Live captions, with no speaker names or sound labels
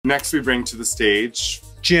Next, we bring to the stage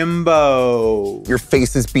Jimbo. Your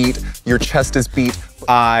face is beat, your chest is beat.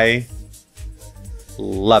 I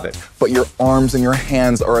love it. But your arms and your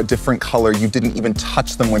hands are a different color. You didn't even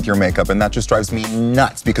touch them with your makeup, and that just drives me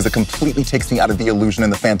nuts because it completely takes me out of the illusion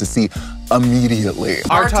and the fantasy immediately.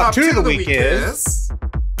 Our top two of the week is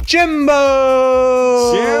Jimbo.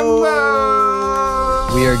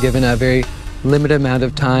 We are given a very limited amount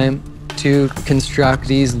of time to construct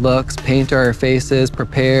these looks, paint our faces,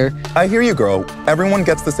 prepare. I hear you, girl. Everyone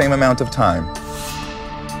gets the same amount of time.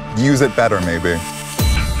 Use it better, maybe.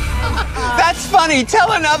 That's funny.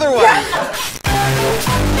 Tell another one.